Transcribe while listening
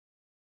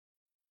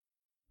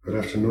Good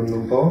afternoon,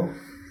 Lumpo.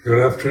 Good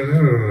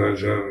afternoon,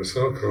 Ajahn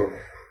Soko.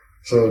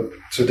 So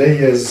today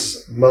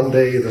is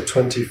Monday, the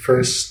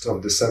 21st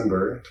of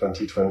December,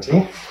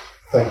 2020.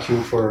 Thank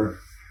you for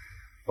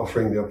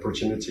offering the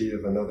opportunity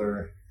of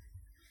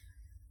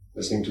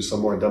listening to some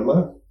more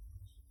Dhamma.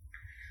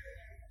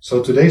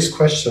 So today's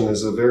question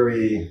is a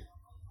very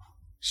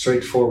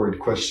straightforward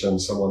question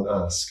someone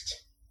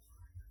asked.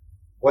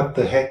 What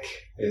the heck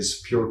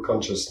is pure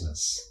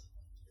consciousness?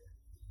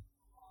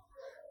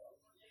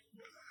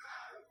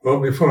 Well,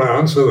 before I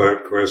answer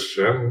that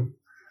question,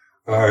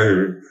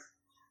 I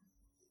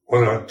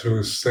want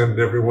to send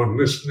everyone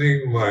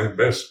listening my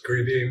best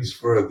greetings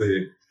for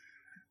the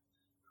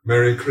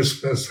Merry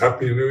Christmas,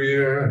 Happy New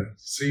Year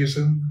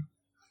season.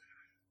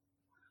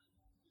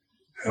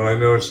 And I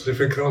know it's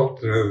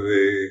difficult,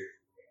 the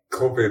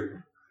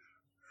COVID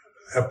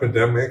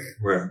epidemic,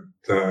 but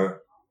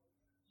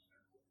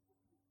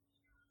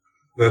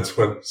that's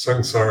what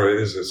samsara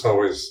is.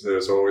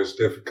 There's always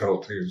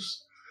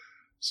difficulties.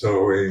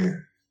 So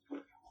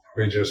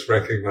we just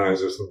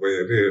recognize it the way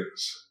it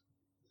is.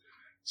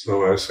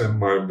 So I send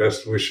my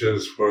best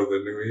wishes for the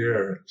new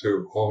year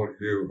to all of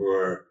you who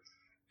are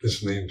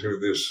listening to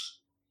this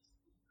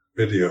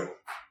video.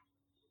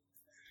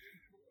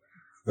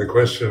 The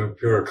question of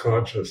pure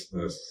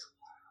consciousness.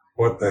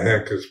 What the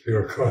heck is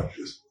pure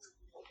consciousness?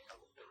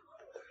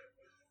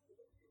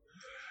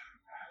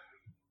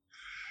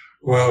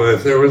 Well,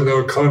 if there was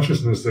no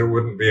consciousness, there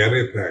wouldn't be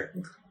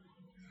anything.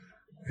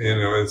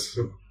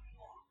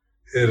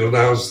 It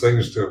allows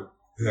things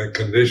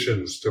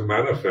conditions to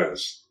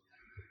manifest,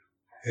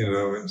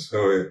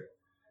 so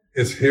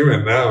it's here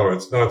and now.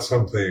 It's not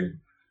something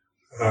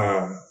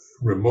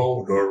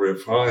remote or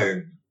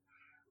refined.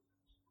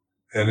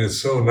 And it's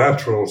so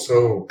natural,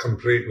 so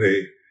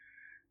completely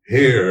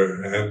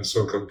here and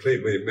so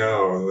completely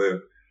now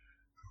that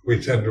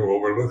we tend to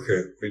overlook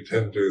it. We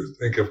tend to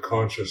think of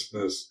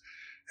consciousness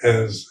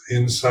as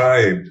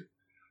inside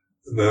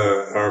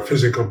our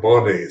physical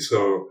body.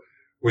 So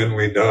when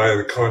we die,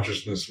 the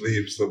consciousness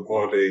leaves the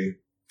body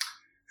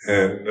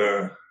and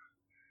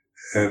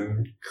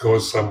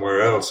goes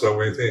somewhere else. So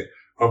we think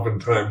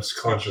oftentimes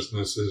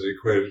consciousness is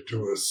equated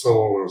to a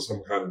soul or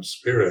some kind of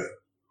spirit.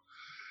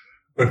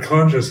 But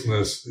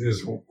consciousness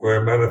is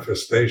where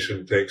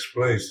manifestation takes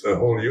place. The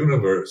whole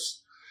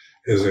universe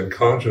is in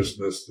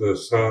consciousness. The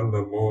sun,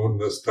 the moon,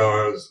 the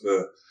stars,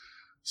 the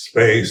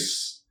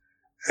space,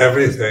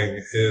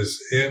 everything is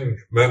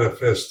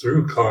manifest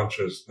through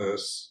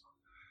consciousness.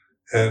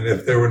 And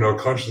if there were no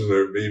consciousness,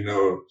 there would be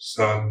no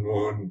sun,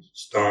 moon,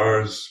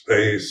 stars,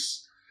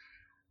 space,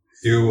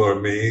 you or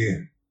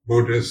me,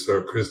 Buddhists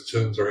or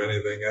Christians or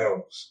anything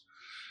else.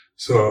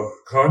 So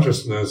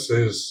consciousness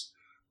is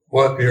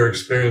what you're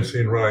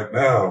experiencing right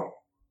now.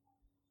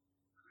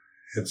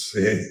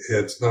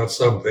 It's not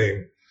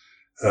something,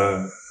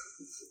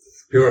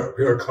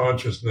 pure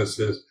consciousness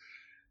is,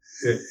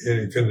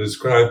 you can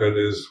describe it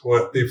as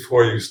what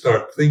before you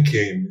start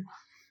thinking,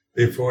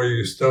 before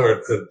you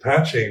start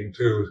attaching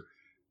to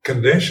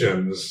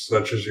conditions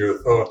such as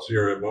your thoughts,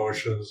 your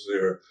emotions,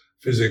 your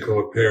physical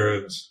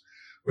appearance,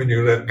 when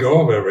you let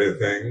go of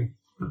everything,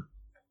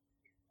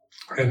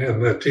 and in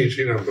the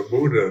teaching of the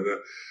Buddha,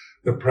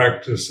 the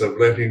practice of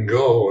letting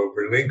go, of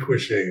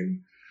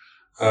relinquishing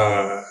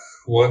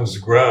one's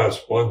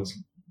grasp, one's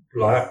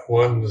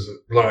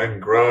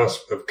blind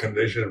grasp of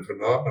conditioned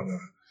phenomena.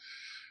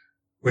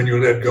 When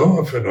you let go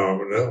of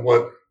phenomena,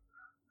 what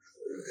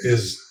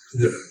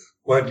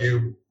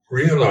you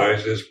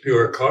realize is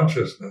pure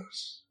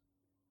consciousness.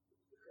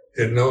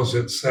 It knows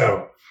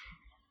itself.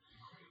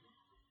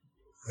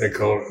 They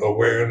call it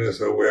awareness,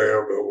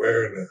 aware of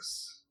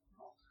awareness.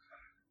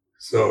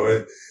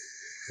 So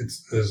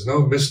there's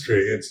no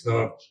mystery. It's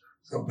not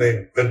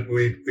something, but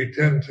we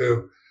tend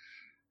to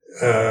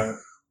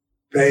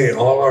pay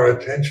all our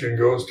attention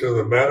goes to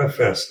the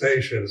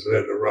manifestations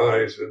that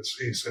arise and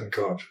cease in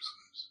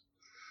consciousness.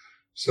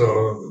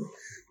 So,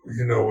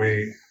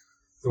 the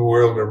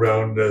world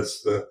around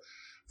us, the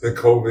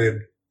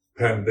COVID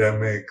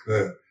pandemic,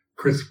 the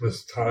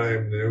Christmas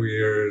time, New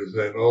Year's,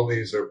 and all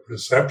these are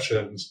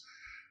perceptions,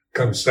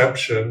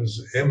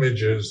 conceptions,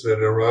 images that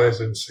arise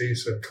and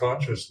cease in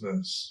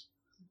consciousness.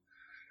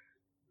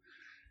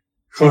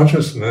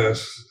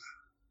 Consciousness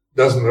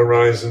doesn't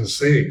arise and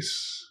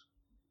cease.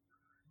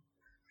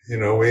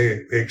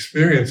 We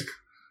experience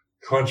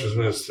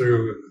consciousness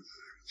through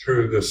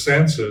the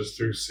senses,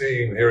 through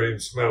seeing, hearing,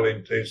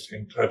 smelling,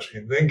 tasting,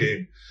 touching,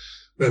 thinking.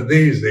 But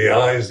the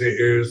eyes, the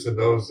ears, the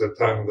nose, the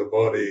tongue, the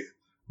body,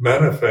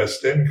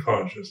 manifest in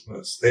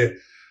consciousness.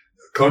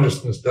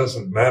 Consciousness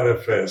doesn't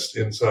manifest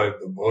inside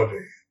the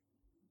body.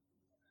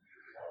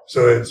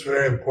 So it's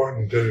very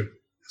important to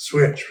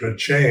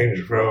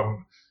change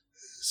from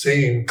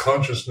seeing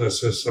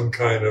consciousness as some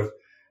kind of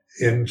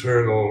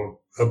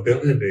internal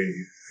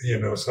ability,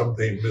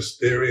 something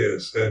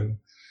mysterious and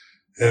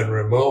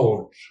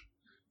remote,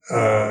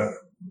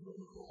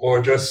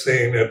 or just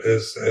seeing it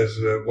as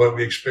what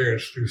we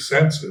experience through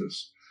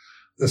senses.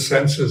 The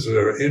senses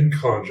are in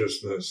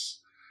consciousness.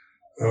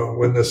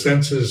 When the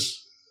senses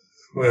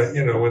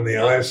when the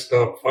eyes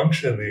stop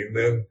functioning,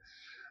 then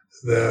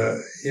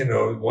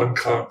one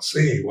can't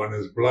see, one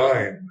is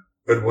blind,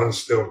 but one's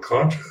still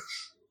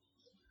conscious.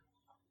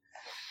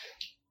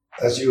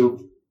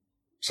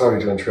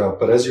 Sorry to interrupt,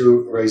 but as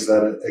you raised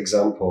that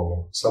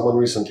example, someone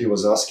recently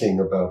was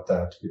asking about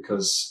that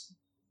because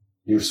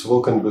you've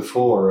spoken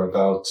before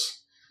about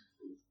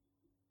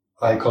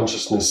eye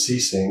consciousness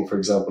ceasing, for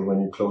example,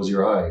 when you close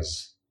your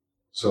eyes.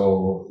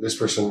 So this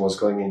person was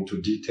going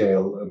into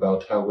detail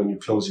about how when you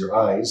close your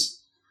eyes,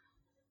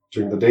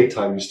 during the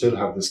daytime, you still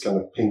have this kind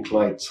of pink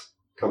light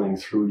coming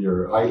through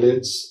your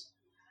eyelids.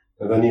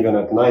 And then even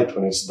at night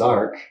when it's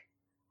dark,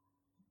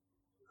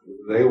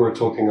 they were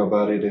talking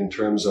about it in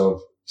terms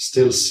of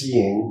still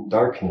seeing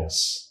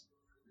darkness.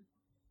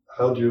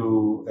 How do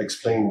you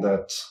explain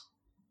that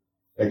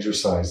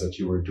exercise that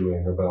you were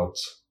doing about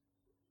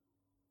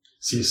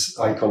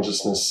eye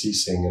consciousness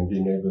ceasing and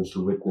being able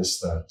to witness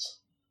that?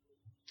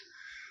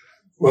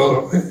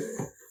 Well,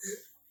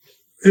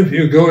 if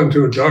you go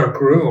into a dark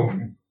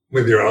room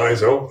with your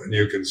eyes open,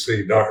 you can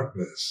see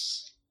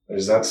darkness.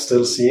 Is that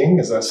still seeing?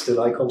 Is that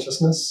still eye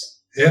consciousness?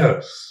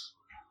 Yes.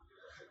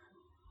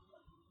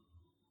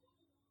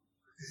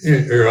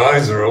 Your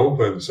eyes are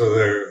open, so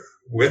they're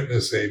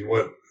witnessing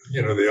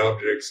the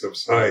objects of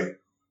sight,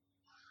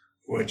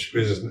 which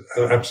is an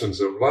absence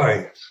of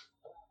light.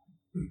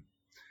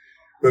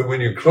 But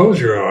when you close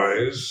your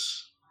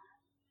eyes,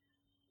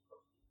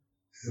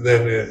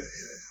 then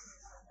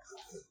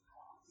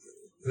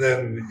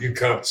you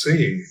can't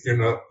see. You're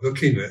not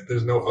looking at.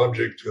 There's no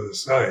object to the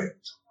sight.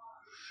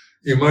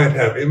 You might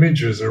have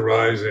images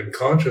arise in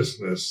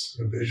consciousness,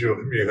 visual.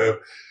 You have,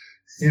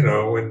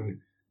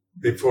 when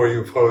before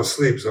you fall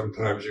asleep,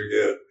 sometimes you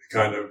get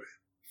kind of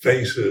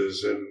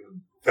faces and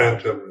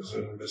phantoms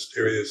and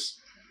mysterious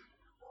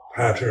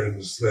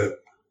patterns that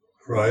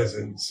rise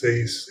and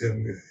cease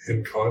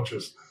in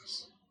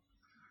consciousness.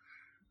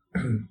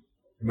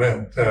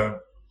 But,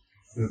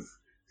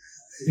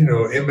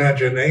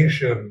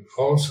 imagination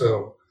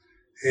also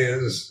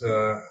is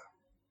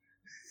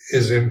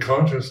in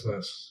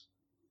consciousness.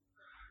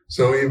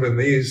 So even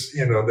these,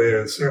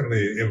 they're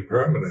certainly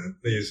impermanent,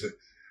 these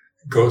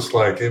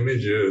ghost-like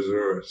images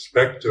or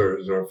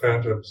specters or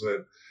phantoms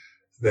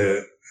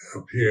that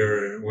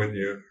appear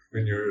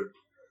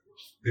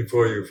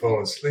before you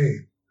fall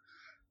asleep.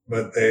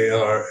 But they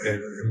are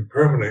in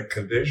impermanent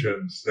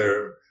conditions.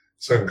 They're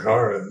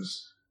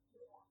sankharas.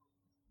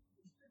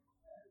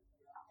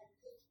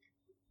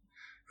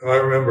 I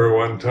remember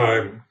one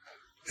time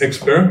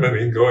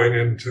experimenting, going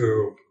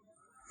into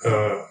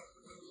a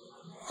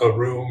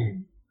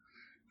room,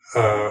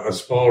 a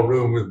small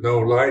room with no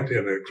light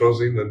in it,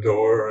 closing the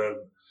door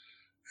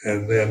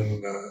and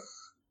then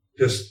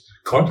just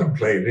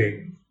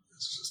contemplating,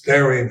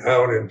 staring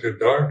out into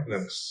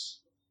darkness.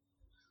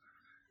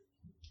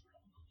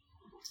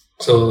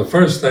 So the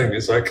first thing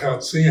is I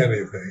can't see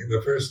anything.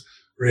 The first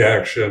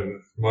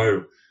reaction,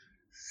 my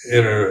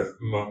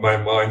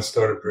mind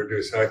started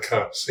producing, I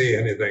can't see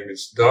anything,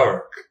 it's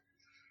dark.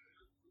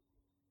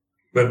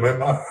 But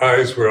my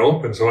eyes were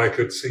open so I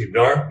could see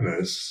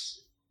darkness.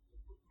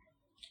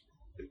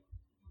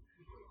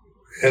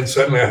 And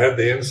suddenly I had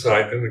the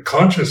insight, and the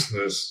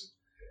consciousness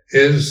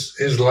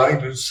is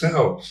light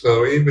itself.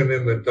 So even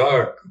in the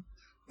dark,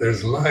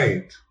 there's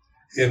light,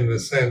 in the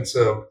sense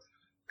of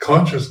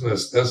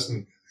consciousness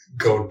doesn't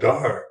go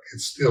dark.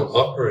 It still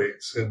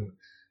operates in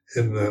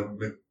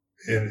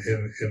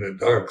a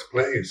dark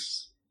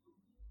place.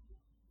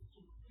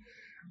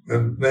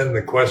 And then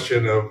the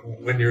question of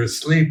when you're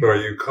asleep, are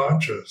you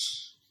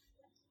conscious?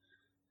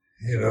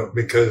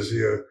 Because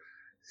you're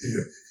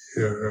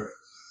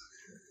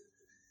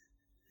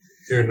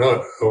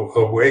not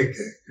awake,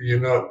 you're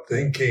not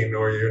thinking,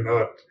 or you're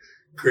not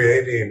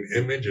creating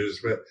images,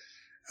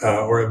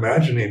 or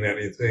imagining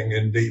anything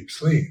in deep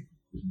sleep.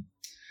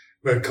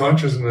 But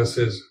consciousness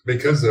is,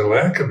 because of the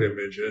lack of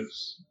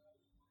images,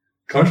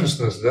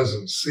 consciousness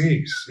doesn't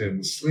cease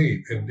in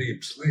sleep, in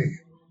deep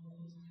sleep.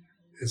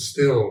 It's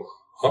still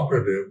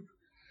operative.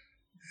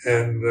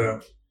 And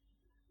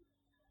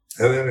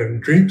then in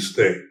dream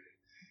state,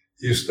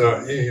 you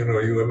start,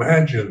 you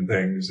imagine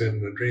things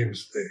in the dream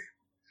state.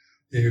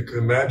 You can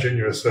imagine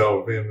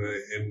yourself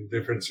in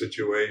different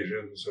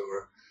situations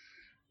or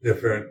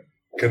different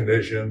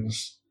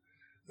conditions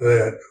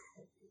that,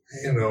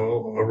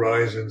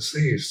 arise and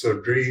cease. So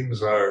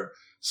dreams are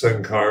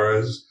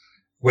sankharas.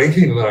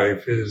 Waking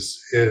life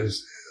is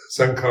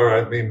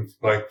sankhara,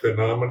 like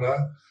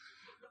phenomena.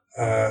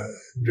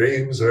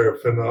 Dreams are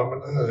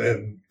phenomena,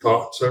 and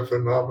thoughts are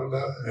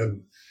phenomena,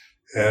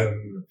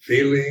 and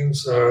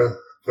feelings are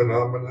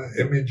phenomena,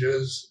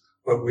 images,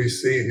 what we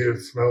see, hear,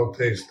 smell,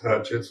 taste,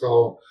 touch, it's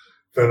all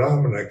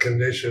phenomena,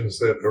 conditions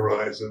that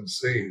arise and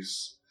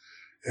cease.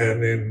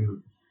 And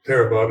in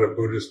Theravada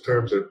Buddhist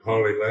terms, in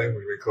Pali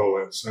language, we call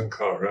that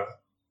sankhara.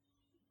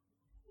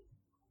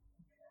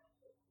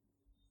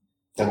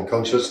 And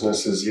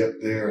consciousness is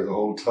yet there the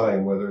whole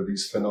time, whether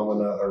these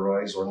phenomena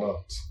arise or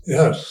not.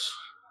 Yes.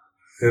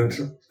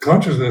 And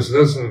consciousness it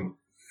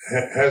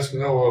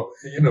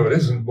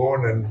isn't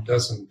born and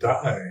doesn't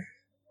die.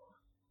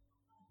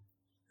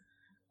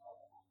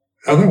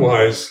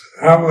 Otherwise,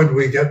 how would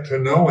we get to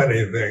know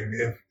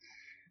anything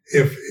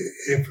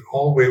if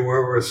all we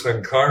were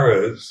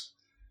sankharas,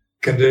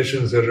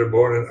 conditions that are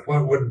born in?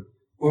 What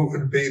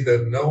would be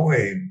the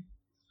knowing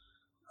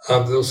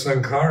of those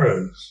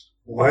sankharas?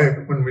 Why,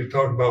 when we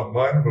talk about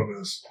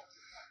mindfulness,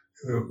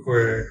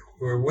 we're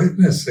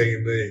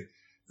witnessing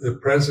the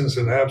presence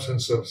and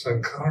absence of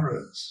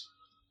sankharas.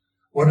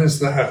 What is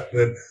that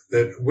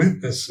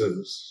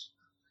witnesses,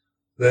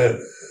 that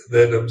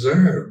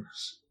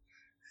observes?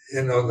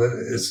 That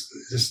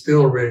is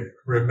still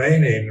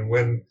remaining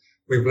when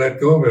we've let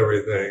go of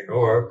everything,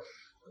 or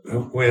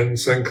when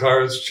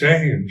sankharas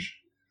change,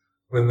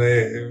 when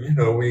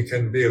we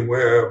can be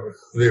aware of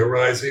the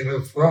arising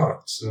of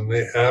thoughts and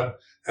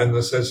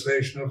the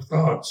cessation of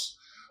thoughts.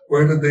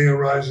 Where do they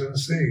arise and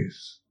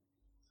cease?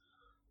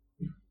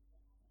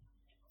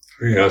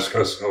 We ask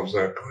ourselves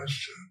that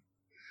question.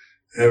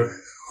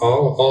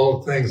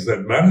 All things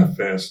that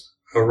manifest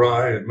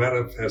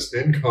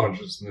in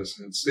consciousness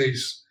and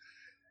cease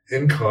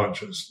in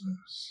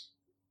consciousness.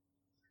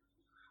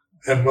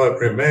 And what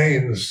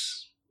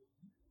remains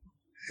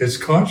is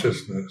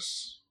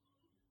consciousness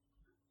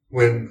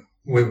when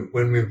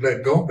we've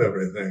let go of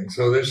everything.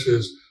 So this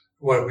is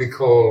what we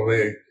call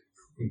the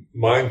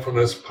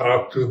mindfulness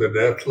path to the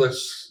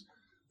deathless.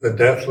 The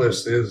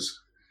deathless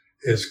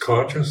is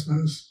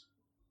consciousness.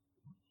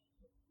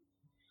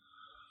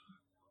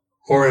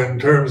 Or in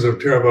terms of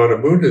Theravada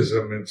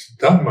Buddhism, it's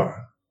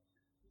Dhamma.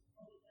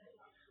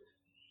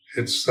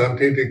 It's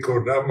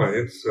Santitiko Dhamma.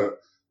 It's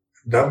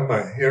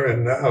Dhamma here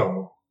and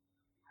now.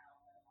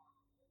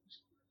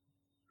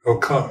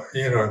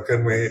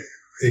 Can we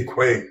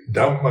equate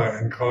Dhamma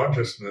and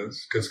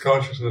consciousness? Because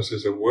consciousness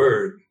is a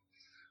word,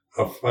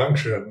 a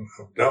function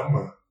of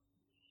Dhamma.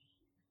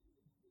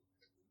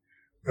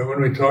 But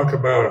when we talk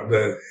about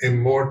the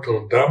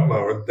immortal Dhamma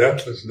or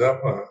deathless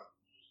Dhamma,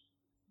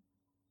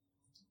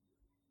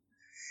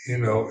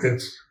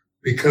 it's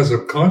because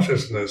of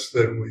consciousness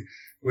that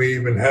we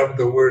even have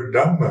the word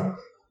Dhamma.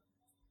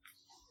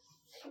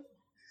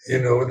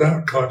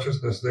 Without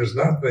consciousness, there's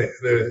nothing.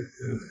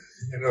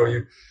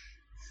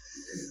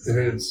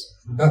 There's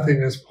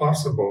nothing is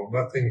possible.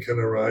 Nothing can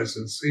arise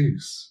and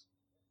cease.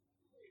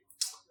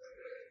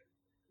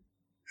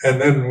 And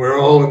then we're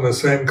all in the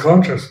same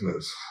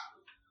consciousness.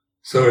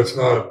 So it's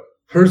not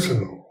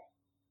personal.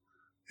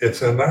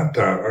 It's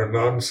anatta, or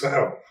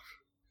non-self.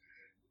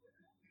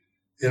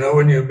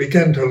 When you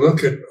begin to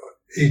look at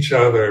each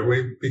other,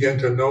 we begin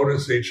to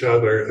notice each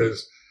other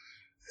as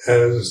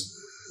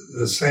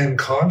the same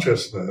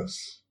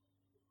consciousness.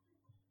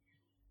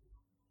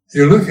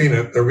 You're looking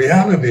at the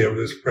reality of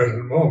this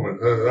present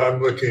moment.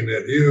 I'm looking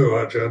at you,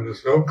 Ajahn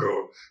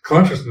Soko.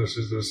 Consciousness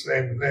is the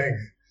same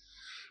thing.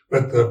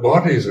 But the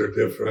bodies are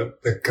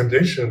different, the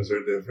conditions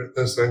are different,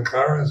 the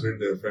sankharas are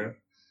different,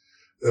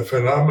 the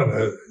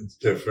phenomena is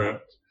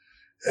different.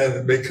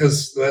 And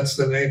because that's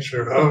the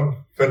nature of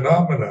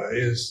phenomena,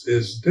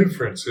 is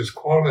difference, is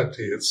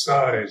quality, its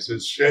size,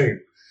 its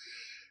shape,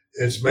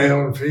 it's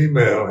male and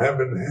female,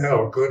 heaven and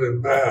hell, good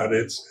and bad.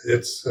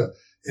 It's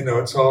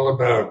all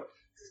about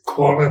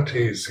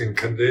qualities and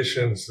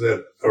conditions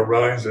that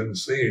arise and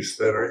cease,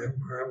 that are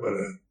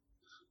impermanent.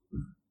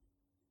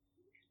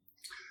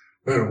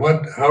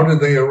 But how do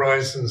they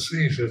arise and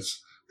cease?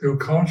 It's through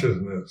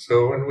consciousness.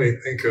 So when we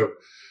think of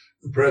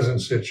the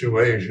present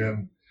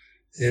situation,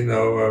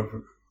 of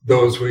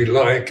those we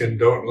like and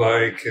don't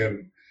like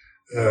and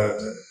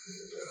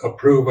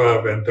approve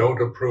of and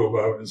don't approve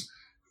of, is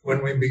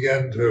when we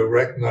begin to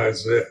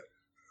recognize that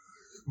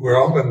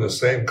we're all in the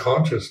same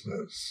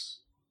consciousness.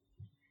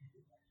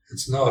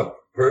 It's not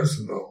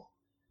personal.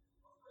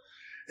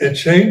 It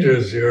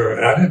changes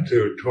your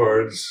attitude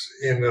towards,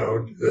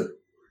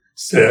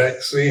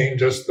 seeing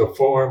just the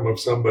form of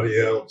somebody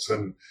else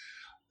and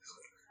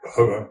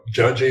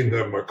judging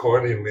them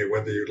accordingly,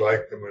 whether you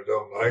like them or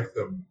don't like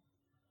them.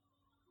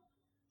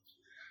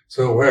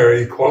 So where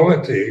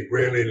equality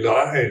really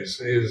lies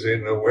is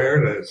in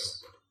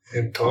awareness,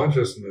 in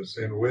consciousness,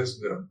 in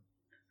wisdom.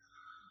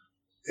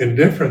 In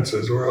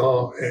differences, we're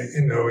all,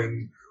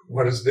 in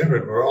what is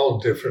different, we're all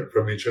different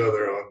from each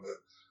other on the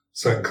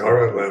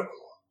sankhara level.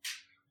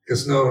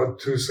 Because no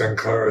two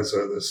sankharas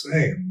are the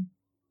same.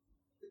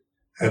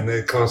 And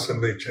they're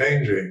constantly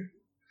changing.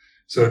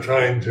 So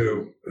trying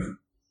to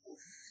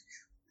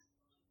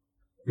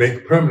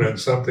make permanent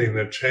something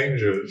that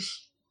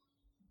changes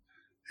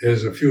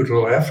is a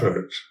futile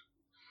effort.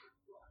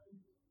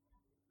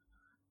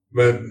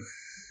 But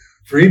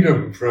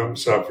freedom from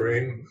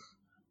suffering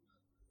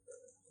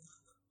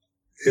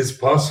is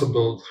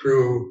possible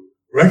through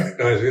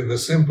recognizing the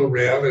simple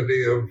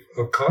reality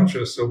of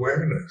conscious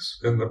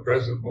awareness in the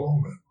present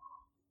moment.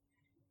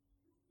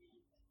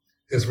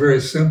 It's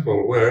very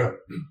simple, where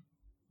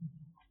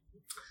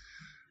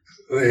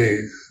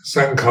the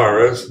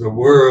sankharas, the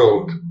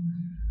world,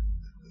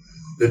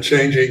 the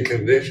changing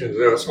conditions,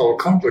 it's all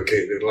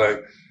complicated.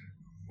 Like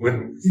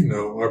when,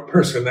 our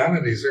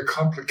personalities are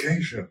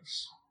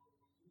complications.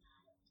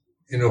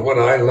 What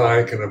I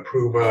like and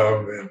approve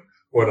of and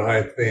what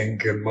I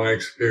think and my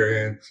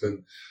experience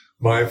and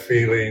my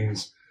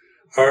feelings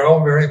are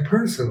all very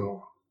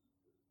personal.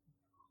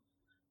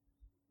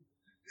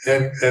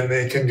 And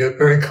they can get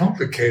very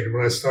complicated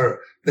when I start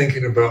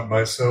thinking about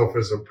myself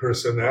as a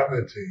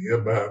personality,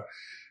 about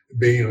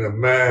being a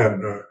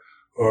man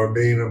or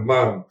being a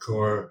monk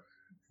or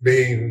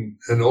being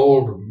an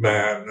old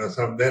man or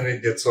something. Then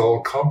it gets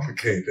all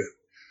complicated.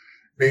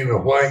 Being a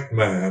white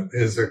man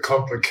is a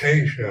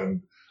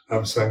complication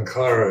of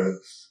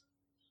sankharas.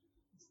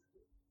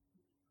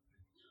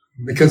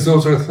 Because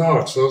those are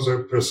thoughts, those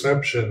are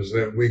perceptions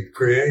that we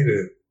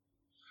created.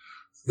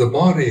 The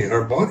body,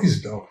 our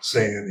bodies don't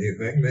say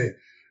anything.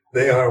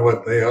 They are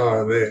what they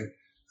are.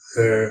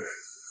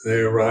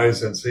 They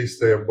arise and cease.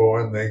 They're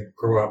born. They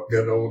grow up,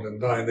 get old, and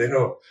die. They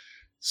don't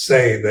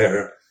say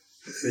they're.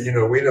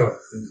 We don't.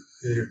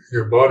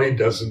 Your body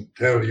doesn't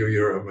tell you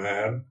you're a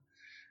man.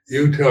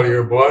 You tell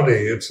your body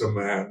it's a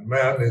man.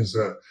 Man is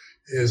a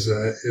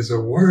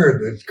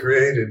word that's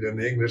created in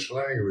the English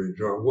language,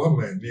 or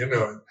woman.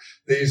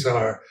 These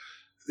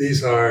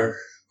are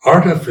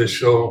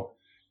artificial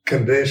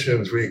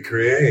conditions we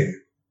create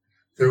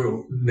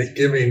through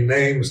giving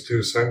names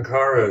to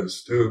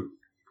sankharas, to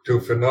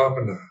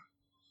phenomena.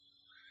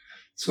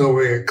 So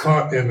we're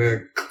caught in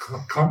a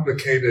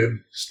complicated,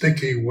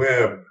 sticky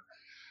web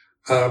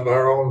of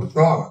our own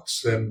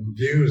thoughts and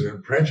views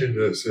and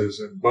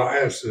prejudices and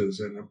biases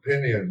and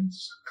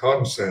opinions,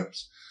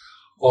 concepts,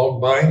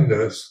 all bind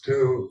us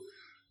to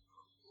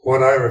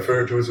what I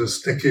refer to as a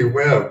sticky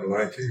web.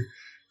 Like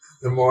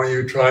the more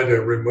you try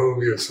to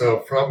remove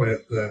yourself from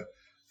it, the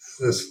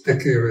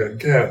stickier it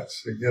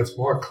gets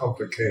more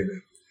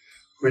complicated.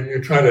 When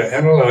you try to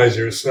analyze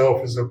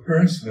yourself as a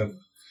person,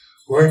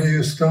 where do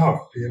you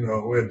stop?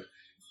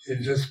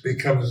 It just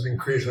becomes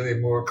increasingly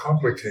more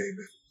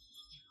complicated.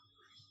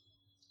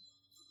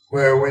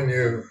 Where when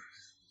you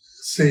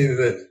see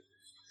that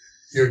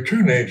your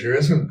true nature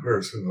isn't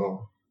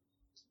personal,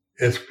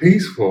 it's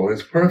peaceful,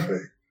 it's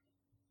perfect.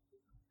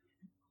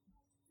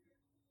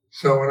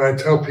 So when I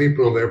tell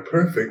people they're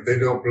perfect, they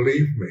don't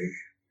believe me.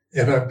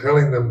 And I'm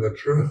telling them the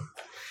truth.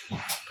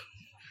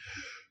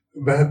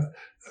 But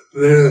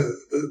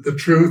the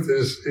truth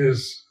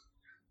is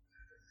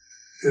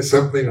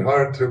something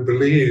hard to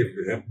believe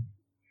in.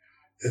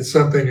 It's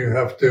something you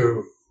have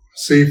to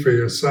see for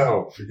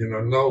yourself,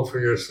 know for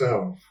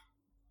yourself.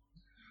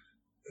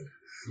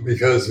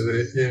 Because,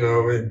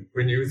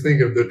 when you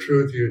think of the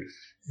truth,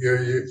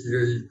 your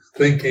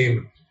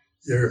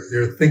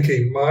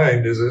thinking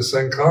mind is a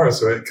sankhara,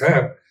 so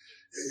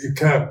you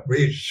can't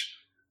reach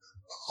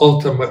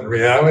ultimate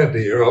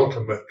reality or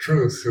ultimate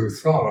truth through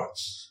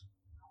thoughts,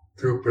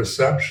 through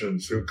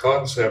perceptions, through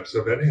concepts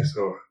of any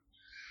sort.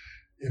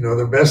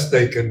 The best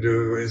they can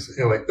do is,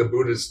 like the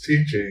Buddha's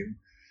teaching,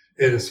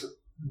 is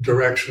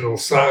directional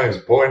signs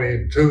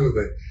pointing to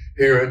the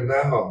here and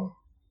now.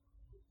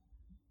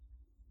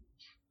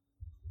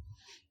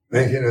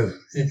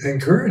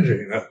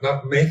 Encouraging us,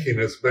 not making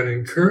us, but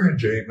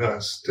encouraging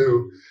us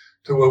to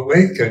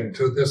awaken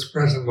to this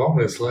present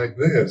moment. It's like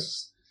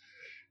this.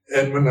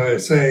 And when I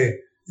say,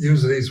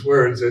 use these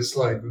words, it's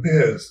like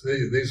this.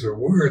 These are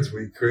words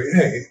we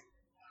create.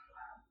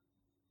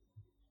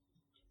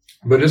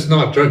 But it's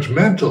not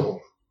judgmental.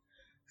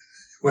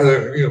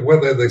 Whether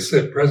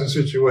the present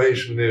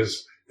situation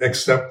is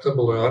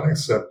acceptable or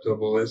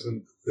unacceptable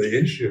isn't the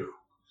issue.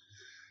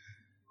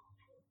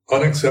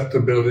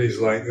 Unacceptability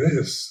is like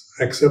this.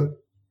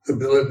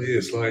 Acceptability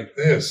is like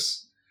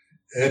this.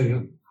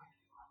 And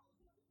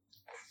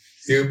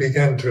you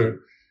begin to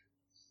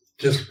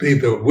just be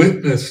the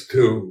witness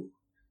to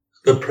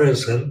the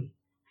present,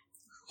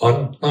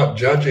 not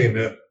judging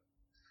it,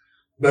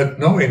 but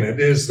knowing it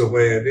is the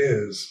way it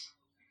is.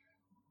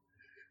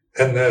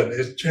 And that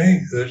it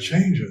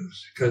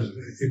changes, because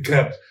you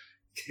can't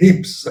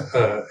keep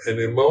an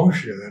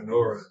emotion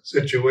or a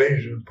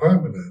situation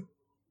permanent.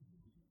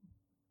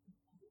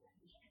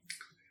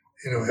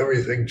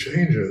 Everything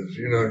changes.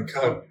 You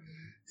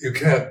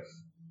can't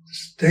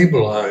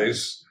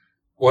stabilize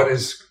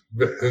whose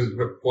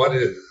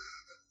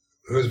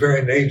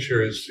very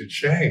nature is to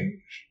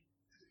change.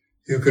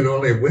 You can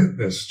only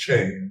witness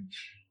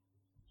change.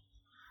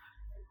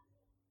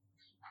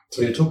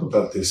 So you talk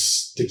about this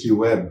sticky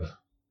web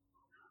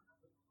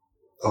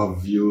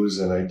of views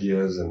and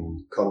ideas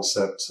and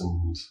concepts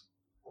and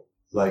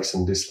likes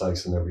and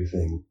dislikes and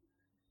everything.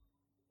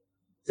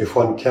 If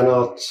one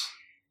cannot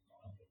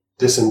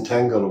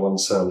disentangle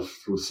oneself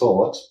through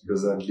thought,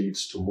 because that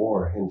leads to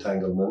more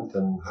entanglement,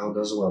 then how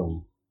does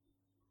one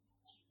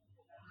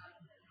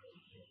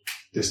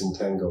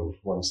disentangle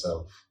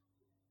oneself?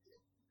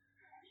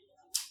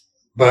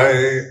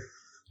 By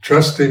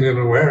trusting in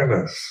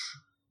awareness.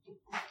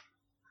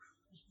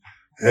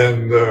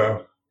 And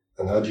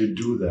how do you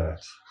do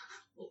that?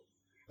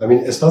 I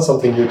mean, it's not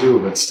something you do,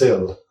 but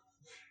still,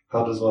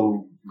 how does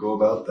one go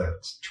about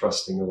that,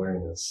 trusting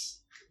awareness?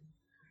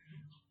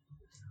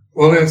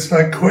 Well, it's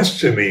like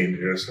questioning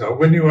yourself.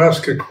 When you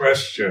ask a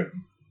question,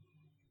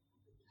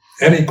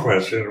 any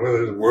question,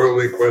 whether it's a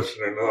worldly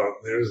question or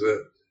not,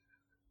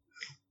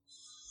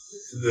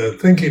 the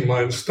thinking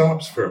mind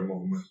stops for a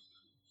moment.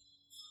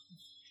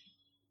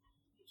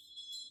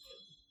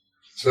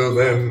 So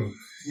then,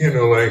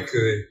 like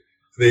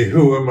the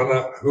who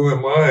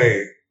am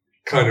I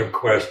kind of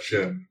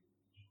question.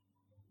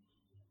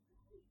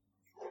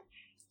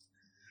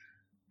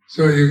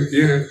 So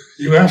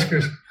you ask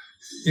us,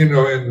 in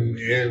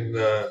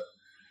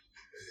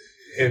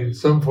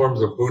some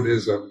forms of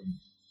Buddhism,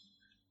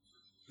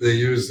 they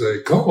use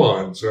the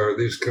koans, or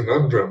these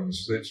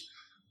conundrums that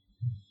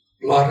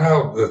blot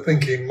out the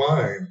thinking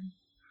mind.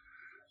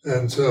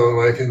 And so,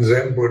 like in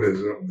Zen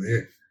Buddhism,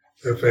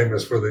 they're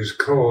famous for these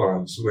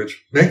koans,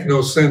 which make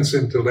no sense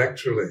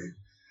intellectually.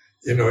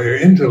 Your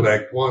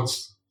intellect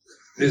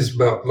is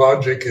about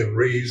logic and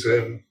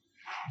reason,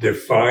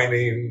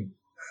 defining,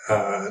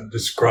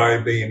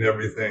 describing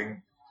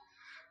everything.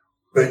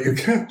 But you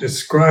can't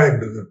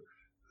describe the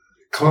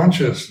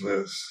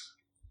consciousness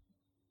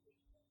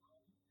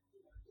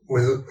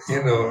with,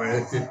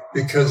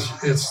 because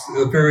it's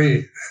the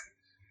very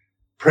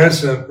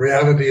present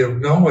reality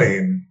of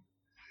knowing.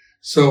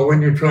 So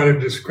when you try to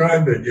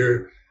describe it,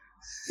 you're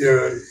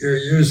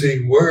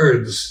using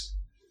words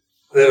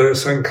that are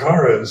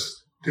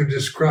sankharas to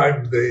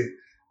describe the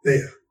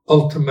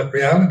ultimate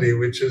reality,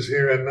 which is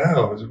here and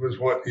now, is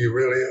what you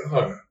really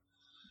are.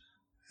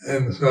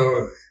 And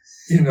so,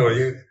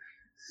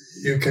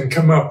 you can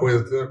come up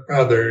with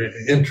rather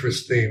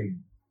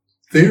interesting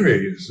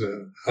theories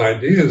and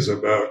ideas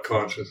about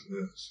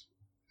consciousness.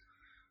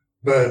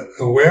 But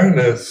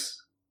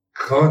awareness,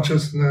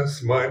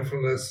 consciousness,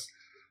 mindfulness,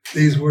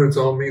 these words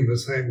all mean the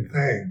same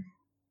thing.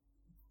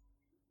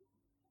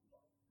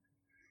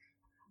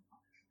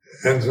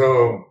 And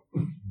so,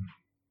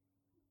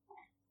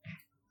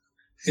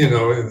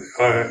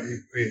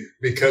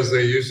 because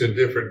they're used in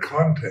different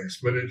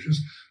contexts, but it's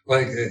just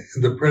like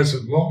in the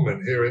present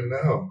moment, here and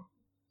now.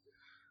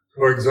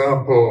 For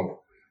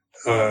example,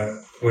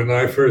 when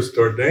I first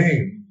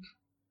ordained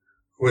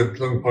with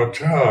Luang Por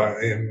Chah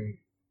in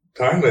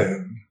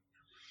Thailand,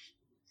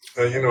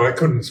 I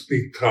couldn't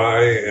speak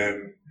Thai,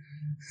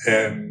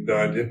 and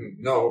I didn't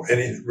know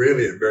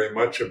really very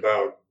much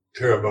about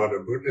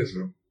Theravada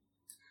Buddhism,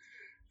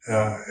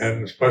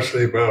 and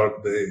especially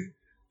about the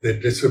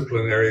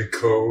disciplinary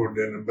code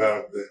and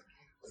about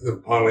the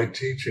Pali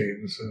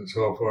teachings and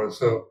so forth.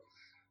 So,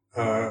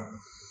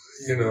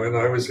 and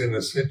I was in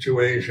a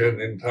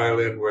situation in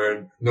Thailand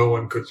where no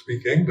one could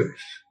speak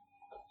English.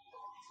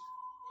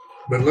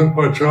 But Luang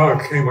Por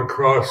Chah came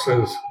across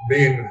as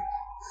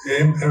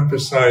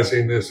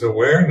emphasizing this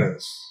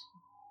awareness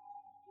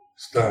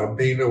style,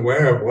 being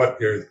aware of what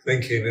you're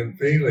thinking and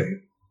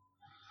feeling.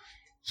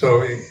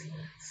 So,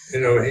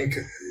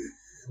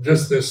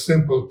 just this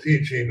simple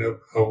teaching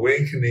of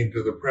awakening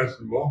to the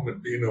present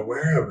moment, being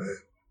aware of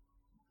it,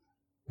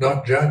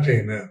 not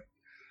judging it.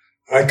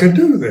 I could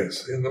do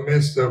this in the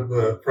midst of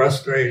the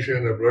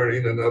frustration of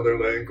learning another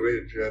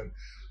language and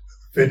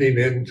fitting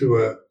into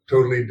a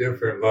totally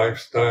different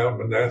lifestyle,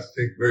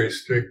 monastic, very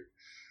strict,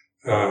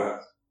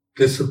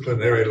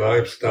 disciplinary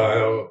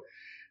lifestyle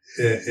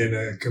in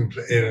a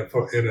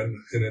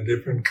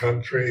different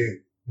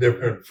country,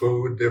 different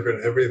food,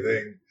 different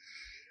everything.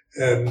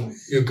 And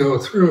you go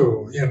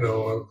through,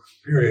 a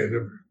period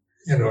of,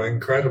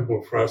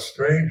 incredible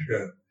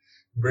frustration,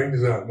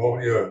 brings up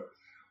all your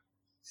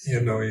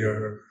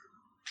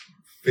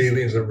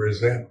feelings of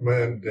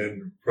resentment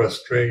and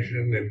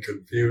frustration and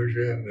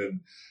confusion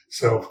and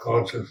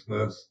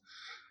self-consciousness.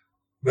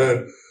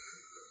 But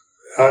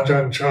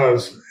Ajahn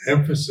Chah's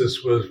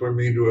emphasis was for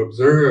me to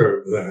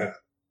observe that,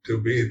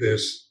 to be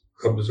this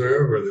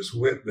observer, this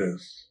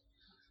witness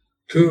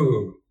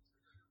to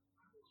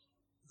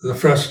the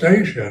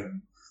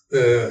frustration,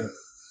 the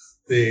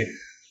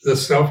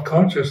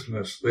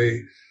self-consciousness,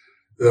 the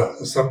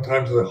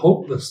sometimes the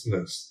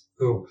hopelessness,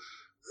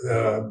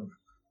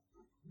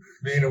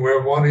 being aware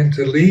of wanting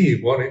to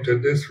leave, wanting to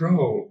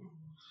disrobe.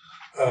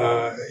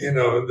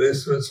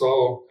 This was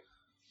all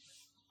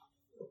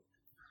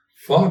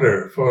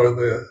fodder for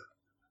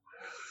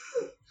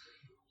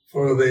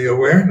the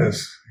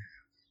awareness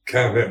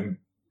cabin.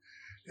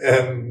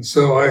 And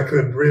so I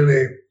could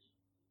really,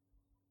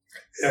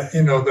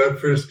 that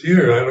first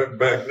year, I look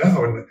back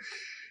now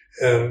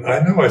and I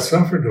know I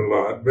suffered a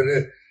lot, but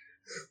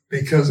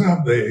because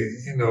of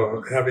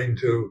the, having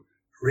to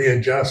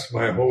readjust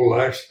my whole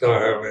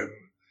lifestyle and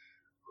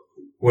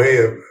way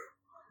of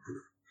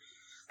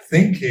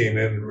thinking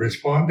and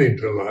responding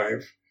to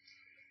life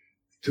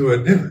to a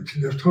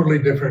totally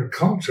different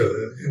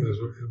culture.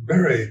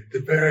 Very,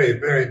 very,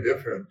 very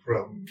different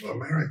from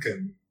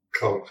American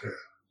culture.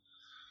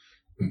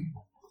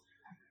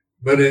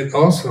 But it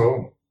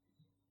also,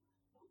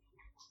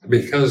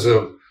 because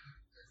of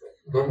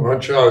Luang Por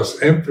Chah's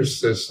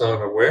emphasis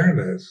on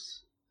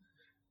awareness,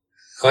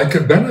 I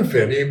could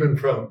benefit even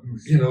from,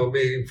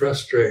 being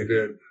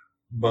frustrated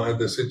by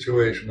the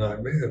situation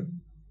I'm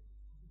in.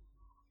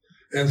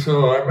 And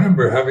so I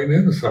remember having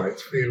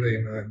insights,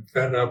 feeling I'm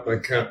fed up, I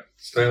can't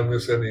stand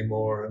this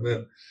anymore. And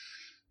then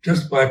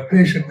just by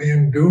patiently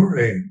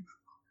enduring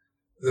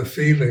the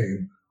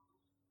feeling,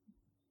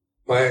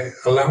 by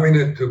allowing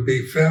it to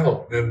be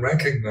felt and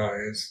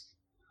recognized,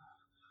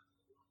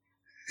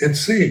 it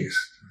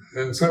ceased.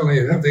 and suddenly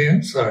you have the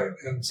insight,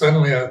 and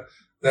suddenly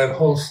that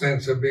whole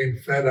sense of being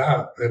fed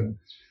up and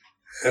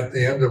at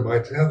the end of my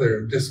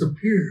tether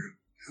disappeared,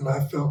 and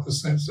I felt a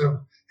sense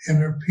of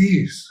inner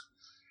peace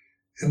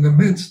in the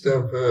midst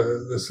of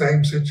the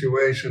same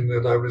situation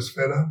that I was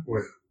fed up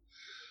with.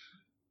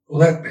 Well,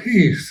 that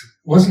peace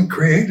wasn't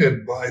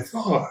created by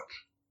thought.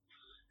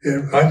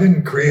 I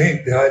didn't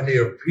create the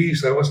idea of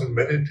peace. I wasn't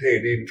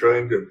meditating,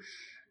 trying to,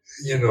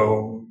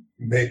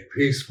 make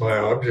peace my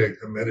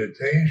object of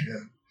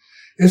meditation.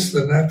 It's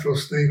the natural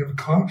state of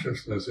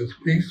consciousness. It's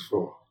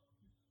peaceful.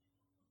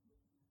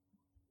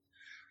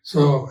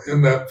 So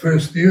in that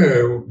first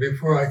year,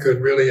 before I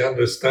could really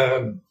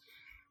understand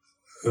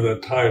the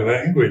Thai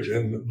language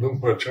and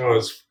Luang Por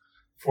Chah's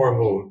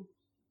formal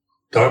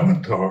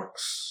Dharma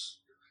talks,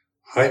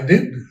 I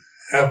did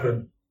have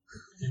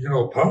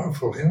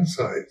powerful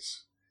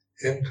insights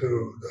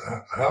into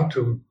how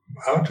to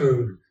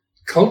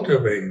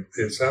cultivate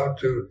this, how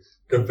to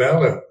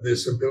develop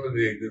this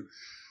ability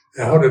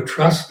how to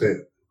trust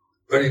it,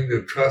 learning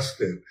to trust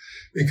it.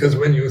 Because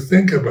when you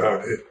think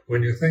about it,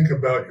 when you think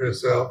about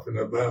yourself and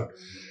about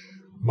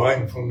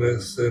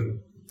mindfulness and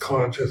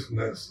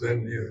consciousness,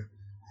 then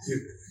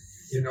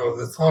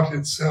the thought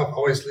itself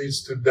always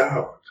leads to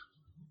doubt.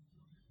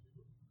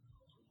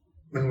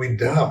 When we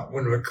doubt,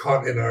 when we're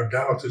caught in our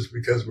doubts, it's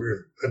because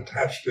we're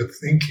attached to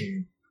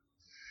thinking.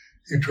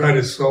 You try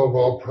to solve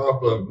all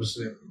problems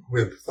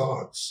with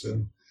thoughts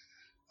and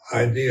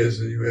ideas,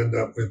 and you end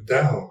up with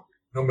doubt,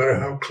 no matter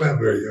how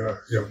clever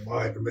your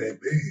mind may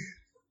be.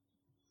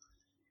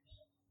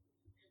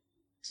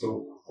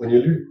 So when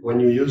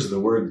you use the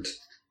word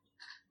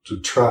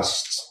to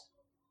trust,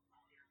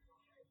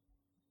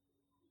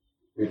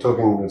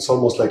 it's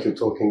almost like you're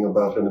talking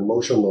about an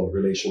emotional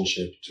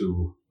relationship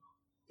to,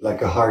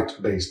 like a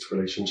heart-based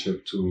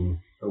relationship to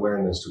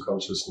awareness, to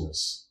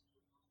consciousness,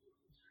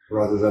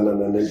 rather than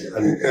an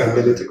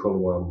analytical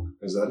one.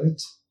 Is that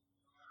it?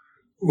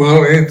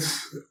 Well,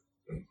 it's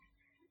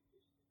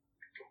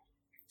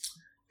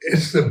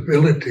the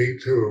ability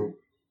to,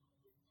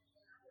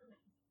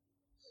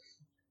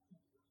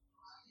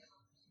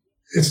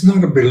 it's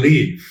not a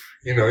belief,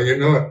 you're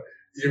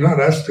not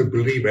asked to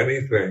believe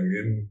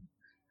anything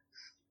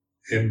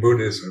in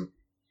Buddhism,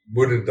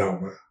 Buddha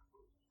Dhamma.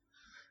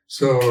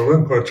 So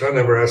Luang Por Chah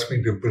never asked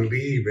me to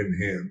believe in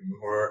him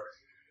or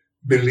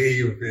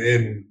believe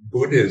in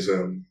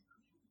Buddhism,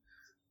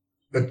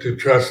 but to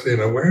trust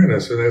in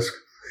awareness, and that's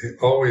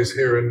always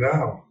here and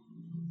now.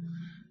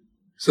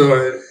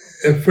 So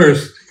at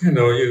first,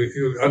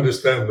 you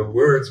understand the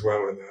words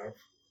well enough,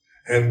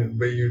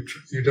 but you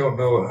don't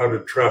know how to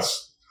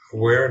trust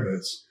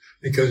awareness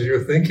because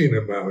you're thinking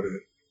about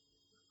it.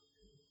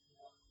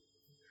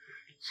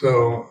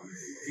 So,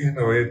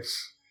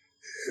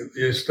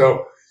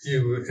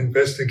 you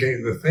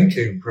investigate the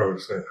thinking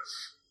process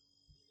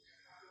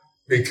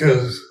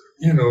because,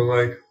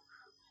 like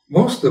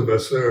most of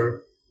us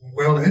are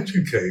well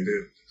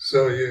educated.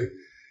 So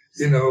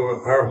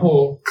our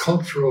whole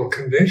cultural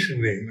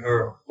conditioning,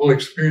 our whole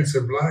experience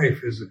of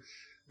life has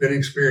been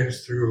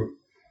experienced through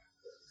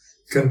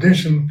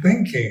conditioned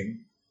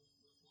thinking.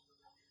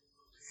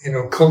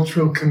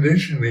 Cultural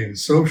conditioning,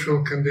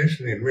 social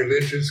conditioning,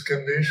 religious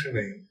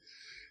conditioning.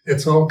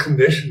 It's all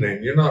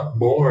conditioning. You're not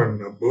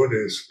born a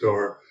Buddhist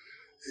or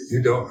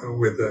you don't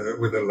with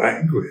a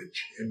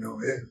language.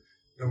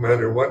 No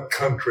matter what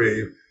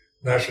country,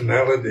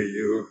 nationality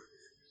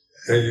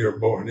you're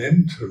born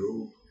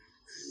into,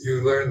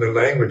 you learn the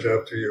language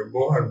after you're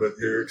born. But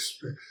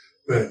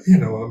a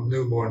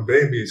newborn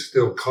baby is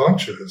still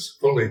conscious,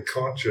 fully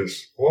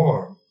conscious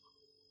form.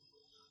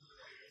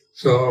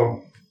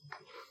 So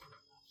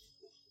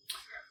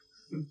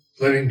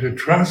learning to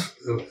trust,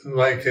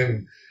 like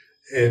in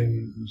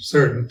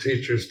certain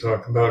teachers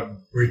talk about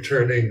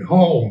returning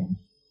home,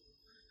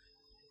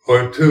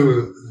 or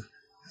to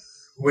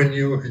when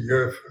you were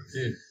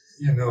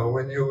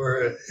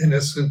an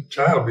innocent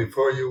child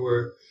before you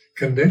were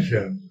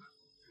conditioned,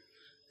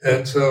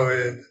 and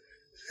so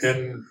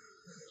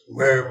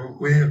where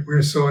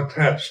we're so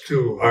attached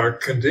to our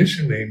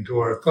conditioning, to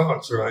our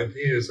thoughts, our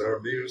ideas, our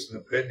views and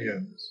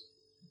opinions,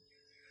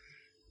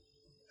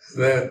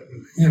 that,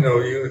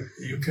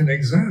 you can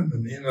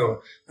examine,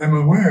 I'm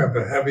aware of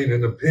having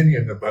an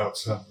opinion about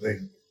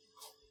something,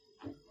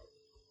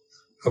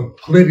 a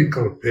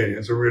political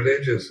opinions, a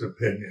religious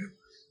opinion.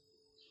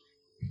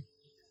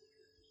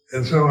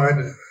 And so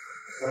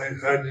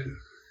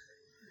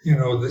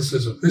this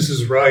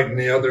is right and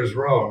the other's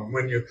wrong.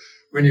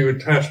 When you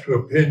attach to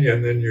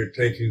opinion, then you're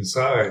taking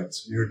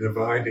sides. You're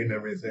dividing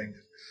everything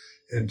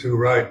into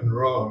right and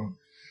wrong.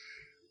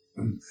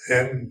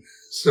 And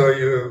so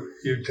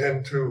you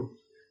tend to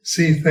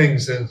see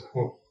things as,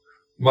 well,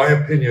 my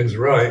opinion's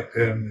right,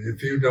 and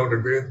if you don't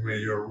agree with me,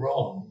 you're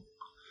wrong.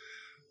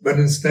 But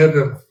instead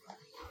of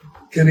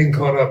getting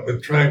caught up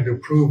with trying to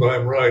prove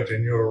I'm right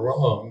and you're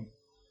wrong,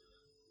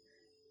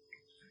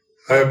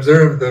 I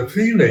observe the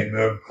feeling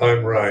of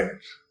I'm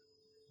right.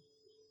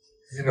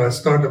 I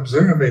start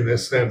observing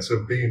this sense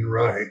of being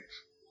right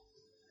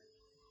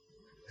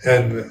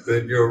and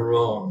that you're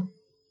wrong.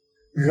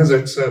 because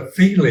it's a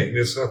feeling,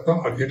 it's a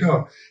thought.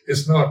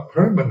 It's not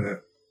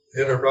permanent.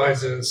 It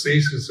arises and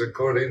ceases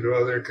according to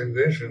other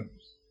conditions.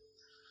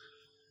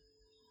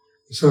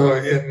 So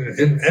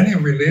in any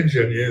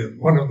religion,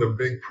 one of the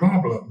big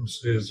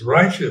problems is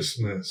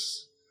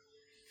righteousness,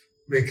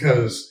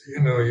 because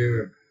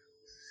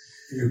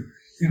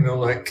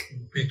like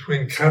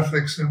between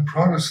Catholics and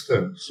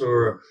Protestants,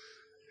 or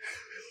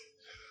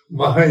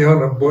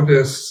Mahayana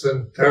Buddhists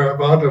and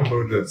Theravada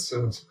Buddhists,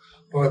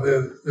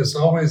 there's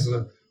always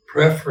a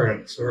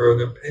preference or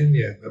an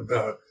opinion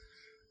about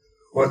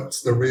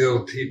what's the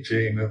real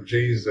teaching of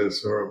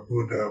Jesus or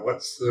Buddha,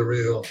 what's the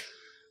real,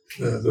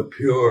 the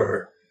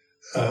pure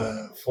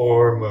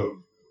form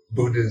of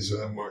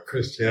Buddhism or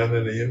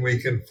Christianity, and we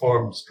can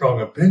form strong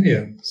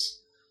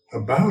opinions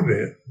about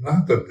it.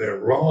 Not that they're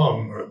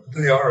wrong, or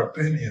they are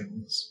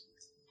opinions.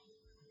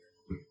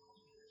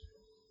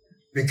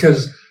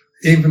 Because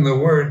even the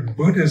word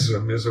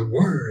Buddhism is a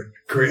word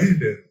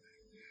created.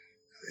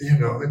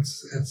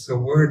 It's a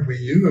word we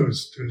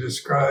use to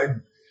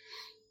describe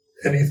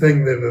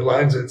anything that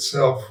aligns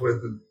itself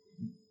with,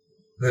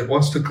 that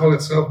wants to call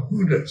itself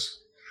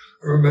Buddhist.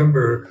 I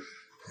remember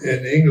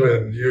in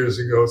England years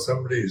ago,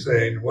 somebody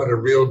saying what a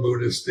real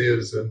Buddhist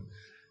is,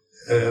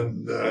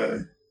 and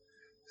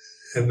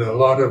a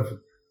lot of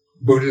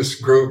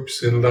Buddhist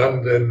groups in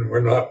London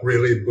were not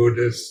really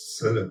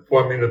Buddhists, and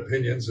forming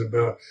opinions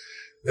about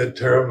that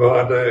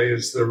Theravada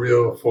is the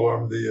real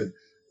form, the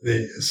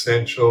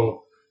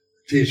essential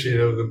teaching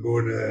of the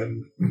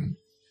Buddha,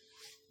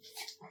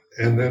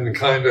 and then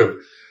kind of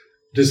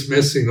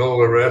dismissing all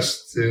the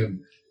rest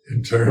in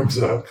terms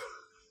of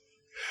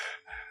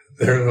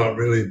they're not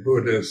really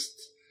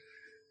Buddhists.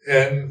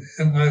 And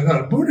I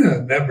thought,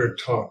 Buddha never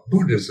taught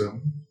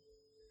Buddhism.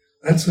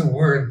 That's a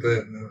word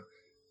that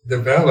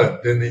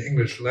developed in the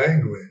English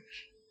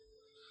language.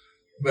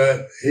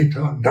 But he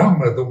taught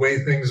Dhamma, the way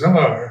things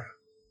are.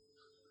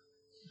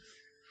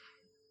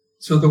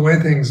 So the way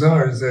things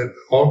are is that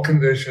all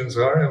conditions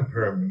are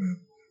impermanent.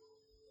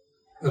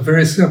 A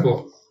very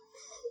simple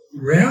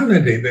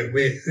reality that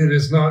it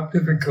is not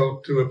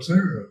difficult to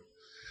observe.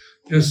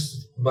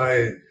 Just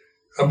by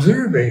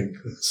observing,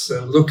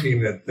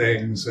 looking at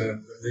things,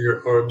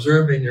 or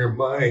observing your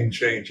mind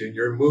changing,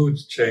 your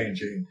moods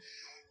changing,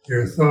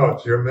 your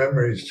thoughts, your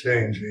memories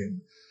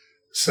changing,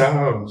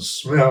 sounds,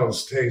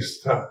 smells,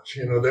 taste, touch,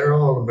 they're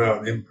all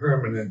about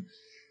impermanent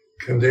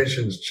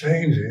conditions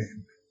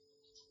changing.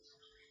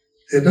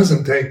 It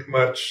doesn't take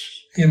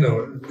much,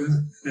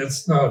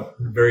 it's not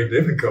very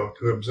difficult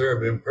to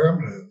observe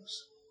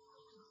impermanence.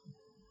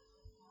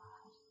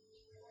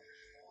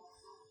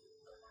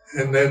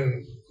 And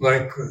then,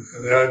 like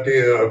the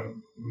idea of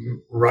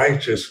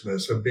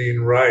righteousness, of being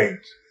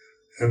right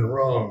and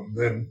wrong,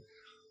 then,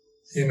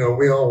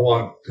 we all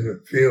want to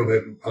feel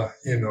that,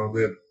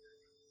 that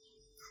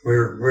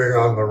we're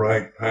on the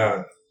right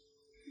path.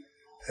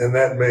 And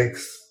that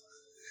makes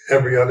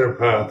every other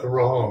path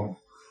wrong.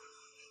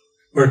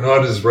 We're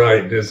not as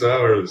right as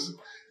ours.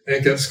 And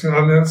it gets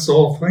on that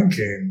soul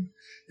thinking,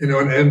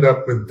 and end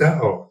up with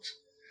doubt.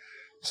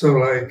 So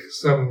like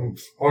some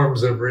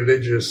forms of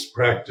religious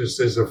practice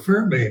is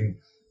affirming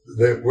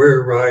that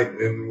we're right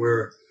and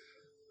we're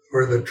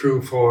the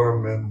true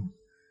form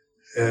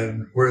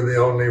and we're the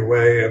only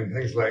way and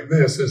things like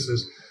this. This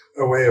is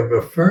a way of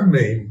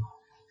affirming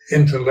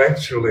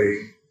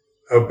intellectually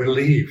a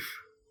belief,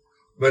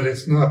 but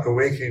it's not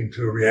awakening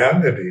to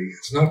reality.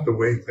 It's not the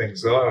way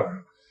things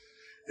are.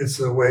 It's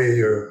the way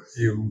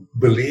you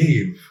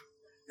believe.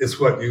 It's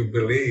what you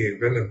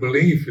believe. And a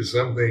belief is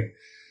something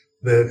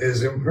that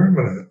is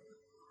impermanent.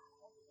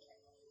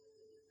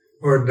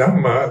 Or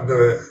Dhamma,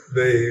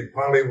 the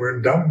Pali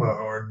word Dhamma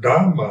or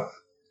Dharma,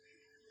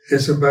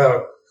 is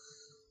about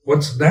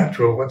what's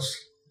natural,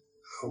 what's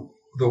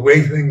the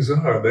way things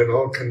are, that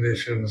all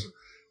conditions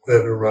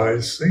that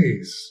arise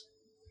cease.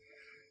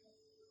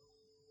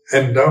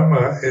 And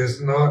Dhamma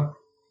is not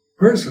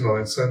personal,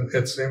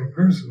 it's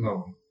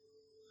impersonal.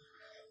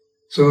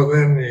 So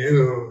then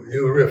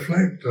you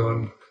reflect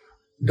on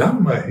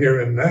Dhamma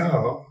here and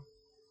now.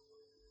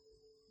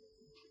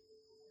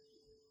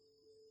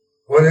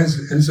 What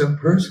is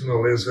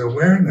impersonal is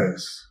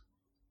awareness.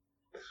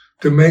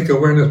 To make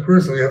awareness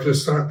personal, you have to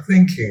start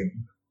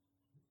thinking.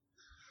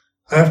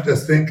 I have to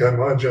think I'm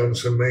Ajahn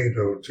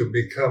Sumedho to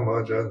become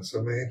Ajahn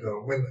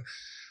Sumedho.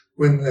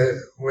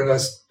 When I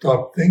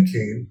stop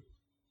thinking,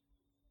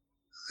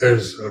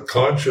 there's a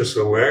conscious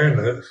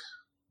awareness,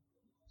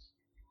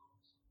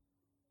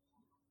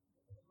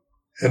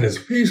 and it's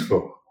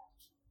peaceful.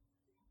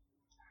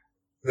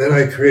 Then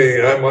I'm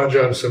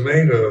Ajahn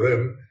Sumedho,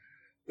 then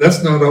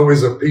that's not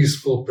always a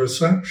peaceful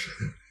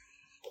perception.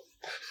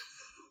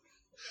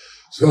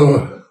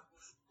 So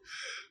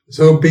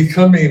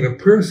becoming a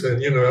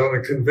person, on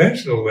a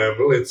conventional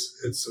level, it's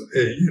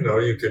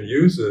you can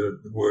use the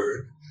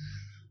word.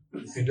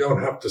 You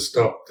don't have to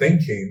stop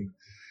thinking,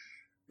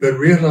 but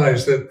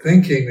realize that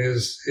thinking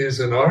is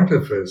an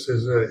artifice,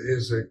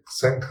 is a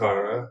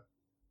sankhara,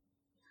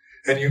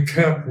 and you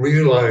can't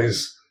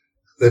realize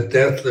the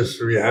deathless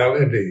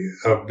reality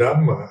of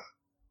Dhamma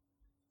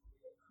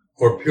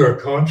or pure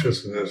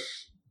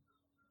consciousness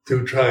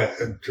to try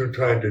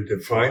to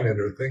define it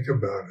or think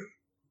about it.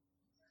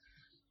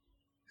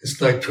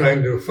 It's like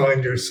trying to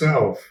find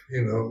yourself,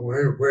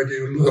 where do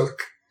you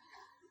look?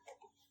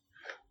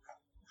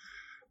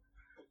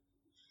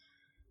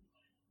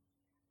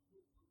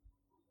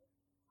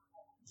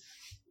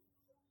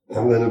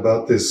 And then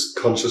about this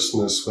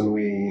consciousness, when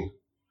we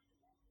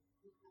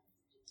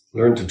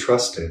learn to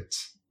trust it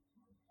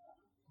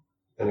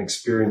and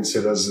experience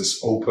it as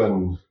this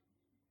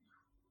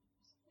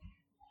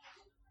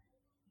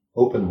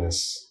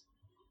openness.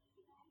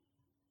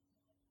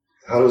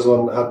 How does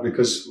one,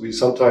 because we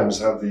sometimes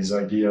have these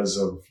ideas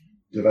of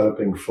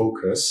developing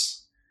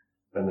focus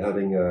and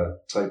having a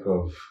type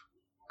of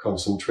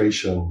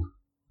concentration.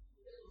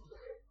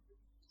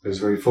 It's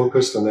very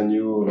focused, and then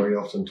you very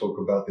often talk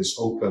about this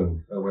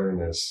open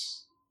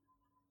awareness.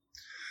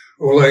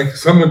 Or like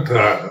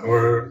samatha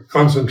or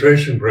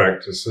concentration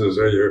practices,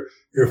 or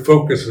you're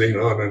focusing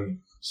on a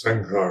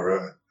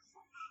sankhara.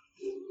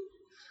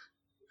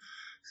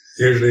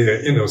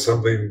 Usually,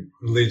 something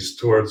leads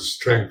towards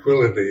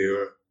tranquility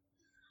or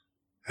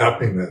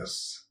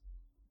happiness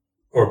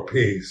or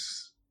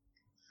peace.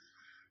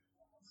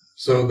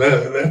 So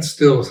that's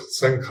still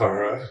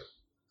sankhara.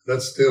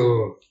 That's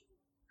still,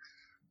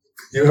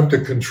 you have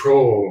to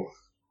control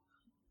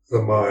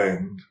the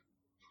mind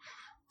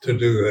to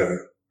do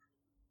that.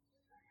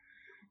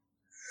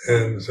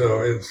 And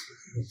so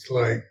it's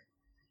like,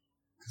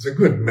 it's a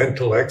good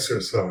mental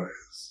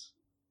exercise.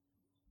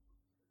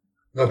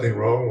 Nothing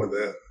wrong with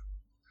that.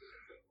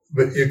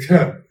 But you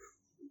can't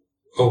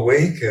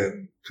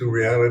awaken to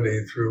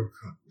reality through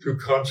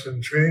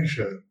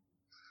concentration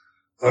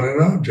on an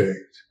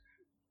object.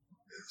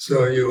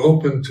 So you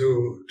open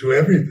to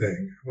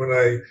everything. When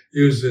I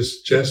use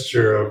this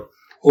gesture of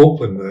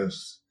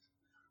openness,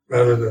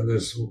 rather than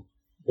this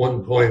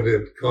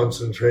one-pointed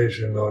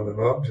concentration on an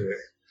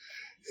object,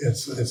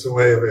 it's a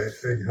way of a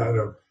kind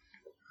of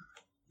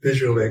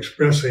visually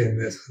expressing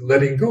this,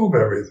 letting go of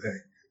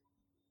everything.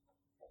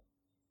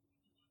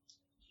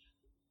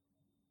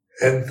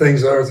 And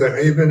things are there,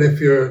 even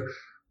if your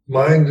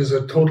mind is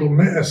a total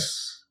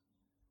mess,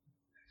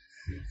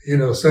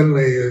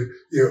 suddenly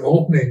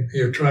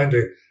you're trying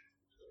to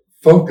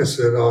focus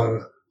it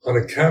on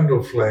a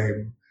candle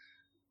flame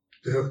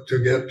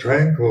to get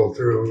tranquil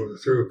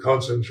through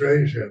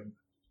concentration.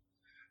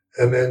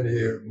 And then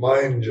your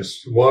mind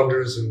just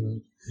wanders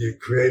and you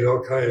create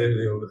all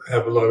you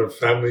have a lot of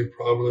family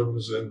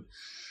problems and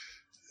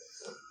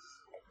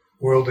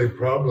worldly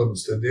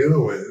problems to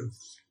deal with.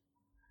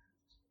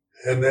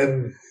 And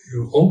then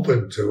you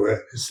open to it.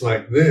 It's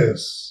like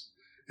this.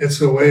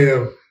 It's a way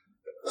of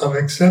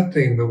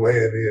accepting the way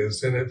it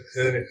is, and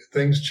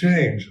things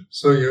change.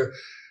 So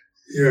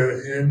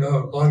you're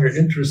no longer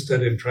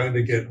interested in trying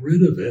to get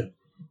rid of it,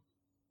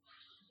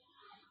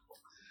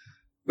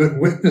 but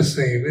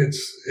witnessing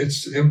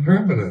its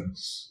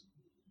impermanence.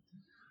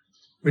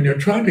 When you're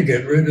trying to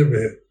get rid of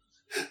it,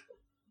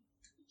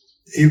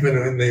 even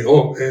in the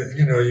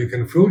you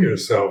can fool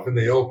yourself in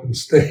the open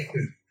state.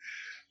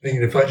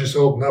 Thinking, if I just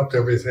open up to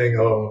everything,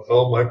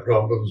 all my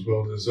problems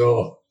will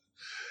dissolve.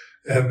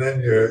 And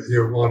then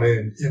you're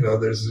wanting,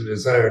 there's a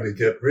desire to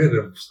get rid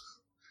of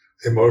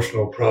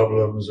emotional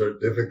problems or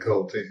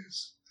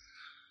difficulties.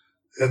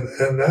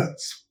 And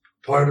that's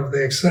part of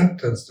the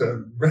acceptance,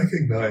 the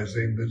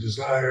recognizing the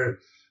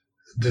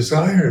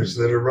desires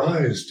that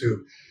arise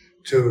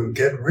to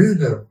get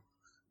rid of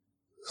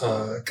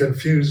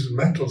confused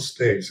mental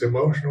states,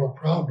 emotional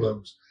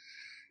problems.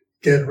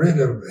 Get rid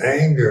of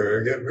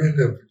anger, get rid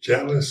of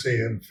jealousy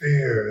and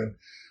fear. And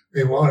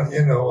we want,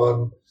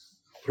 on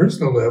a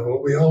personal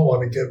level, we all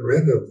want to get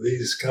rid of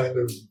these kind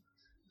of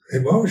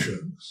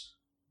emotions.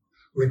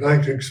 We'd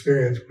like to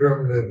experience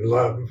permanent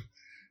love,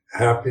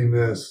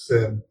 happiness,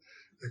 and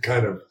the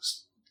kind of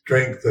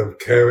strength of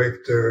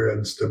character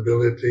and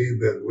stability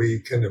that we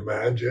can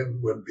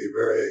imagine would be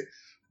very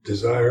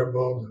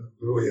desirable.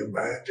 We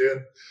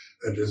imagine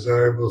a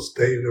desirable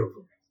state of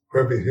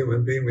perfect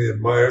human being. We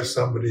admire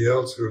somebody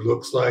else who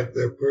looks like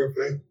they're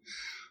perfect,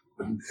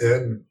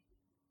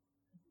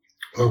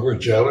 or we're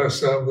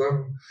jealous of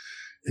them,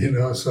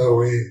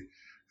 so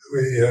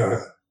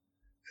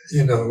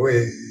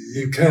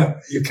you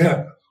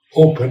can't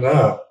open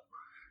up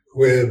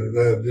with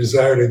the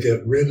desire to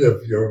get rid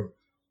of your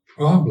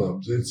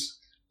problems. It's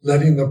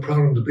letting the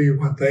problems be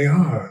what they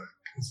are,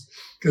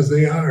 because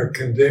they are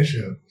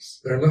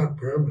conditions. They're not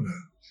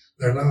permanent.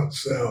 They're not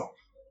self.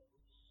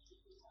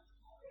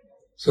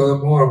 So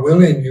the more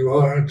willing you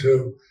are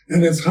to,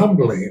 and it's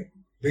humbling,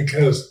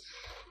 because,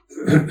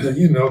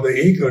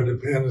 the ego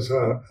depends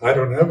on, I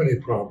don't have any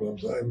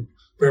problems. I'm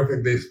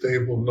perfectly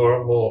stable,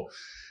 normal,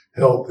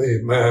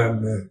 healthy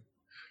man.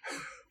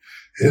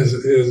 Is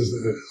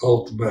the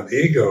ultimate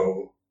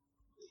ego.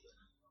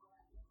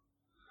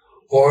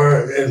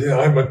 Or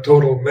I'm a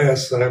total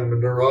mess. I'm a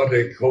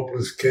neurotic,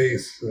 hopeless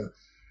case,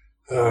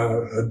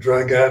 a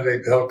drug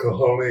addict,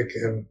 alcoholic,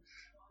 and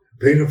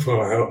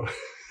pedophile.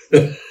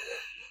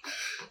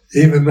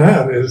 Even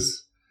that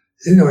is,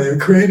 you're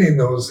creating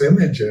those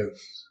images.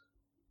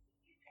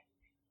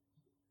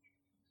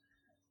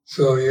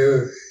 So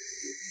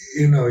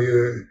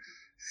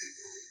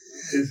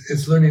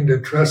it's learning to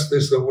trust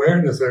this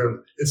awareness there.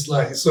 It's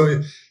like,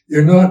 so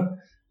you're not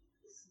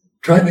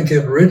trying to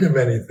get rid of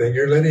anything.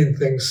 You're letting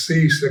things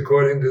cease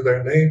according to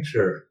their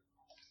nature.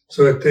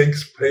 So it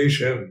takes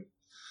patient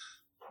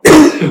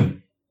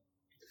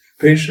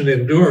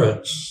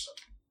endurance.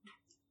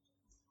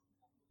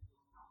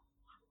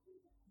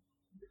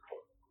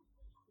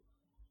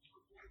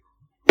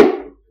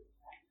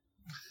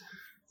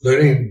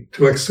 Learning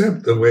to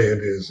accept the way it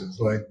is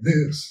like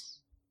this,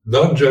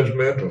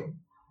 non-judgmental.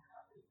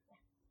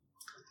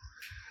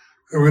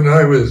 When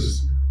I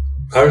was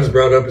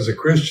brought up as a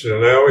Christian,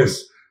 and I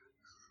always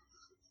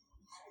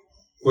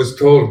was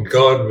told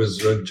God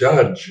was a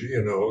judge,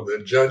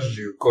 that judged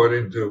you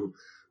according to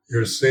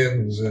your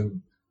sins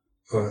and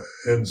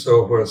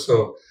so forth.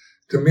 So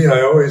to me,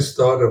 I always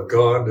thought of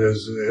God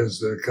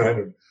as a kind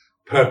of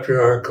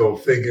patriarchal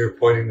figure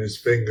pointing his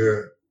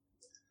finger,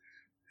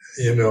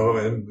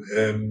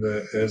 and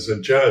as a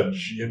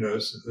judge, so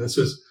this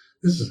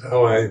is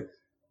how I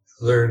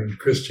learned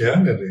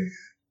Christianity.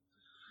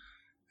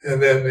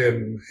 And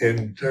then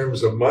in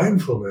terms of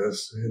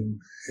mindfulness,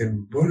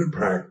 in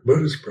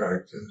Buddhist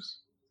practice,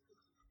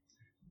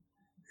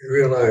 you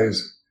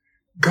realize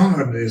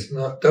God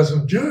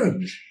doesn't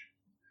judge.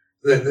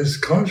 That this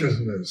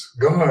consciousness,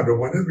 God, or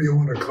whatever you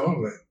want to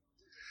call it,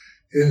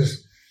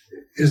 is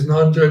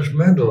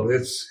non-judgmental.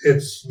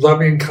 It's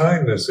loving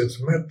kindness. It's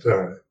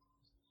metta.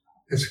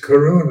 It's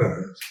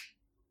karuna.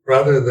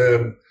 Rather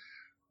than,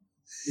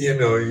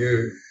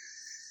 you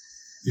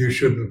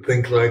shouldn't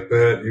think like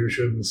that. You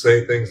shouldn't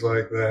say things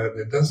like that.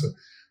 It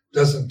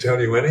doesn't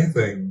tell you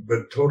anything,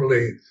 but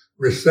totally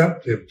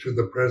receptive to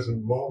the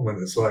present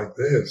moment. It's like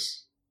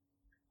this.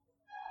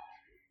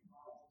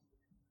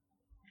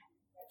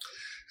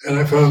 And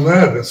I found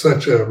that as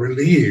such a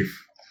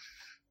relief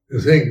to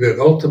think that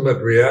ultimate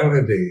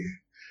reality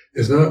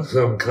is not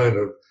some kind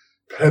of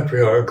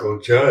patriarchal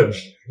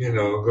judge,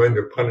 going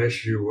to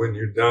punish you when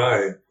you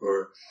die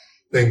for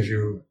things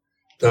you've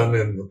done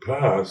in the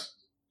past,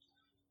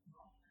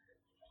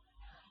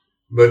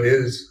 but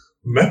is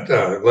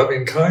metta,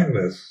 loving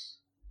kindness.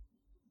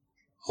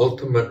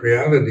 Ultimate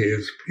reality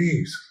is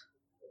peace,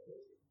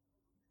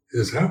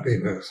 is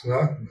happiness,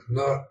 not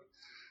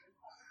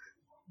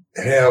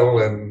hell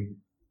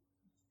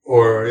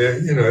or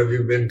if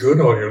you've been good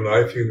all your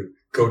life, you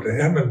go to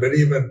heaven. But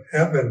even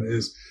heaven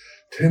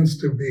tends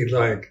to be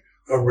like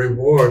a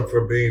reward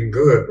for being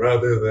good,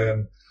 rather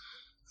than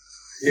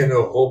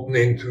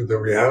opening to the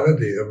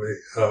reality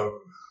of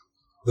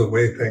the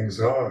way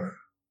things are.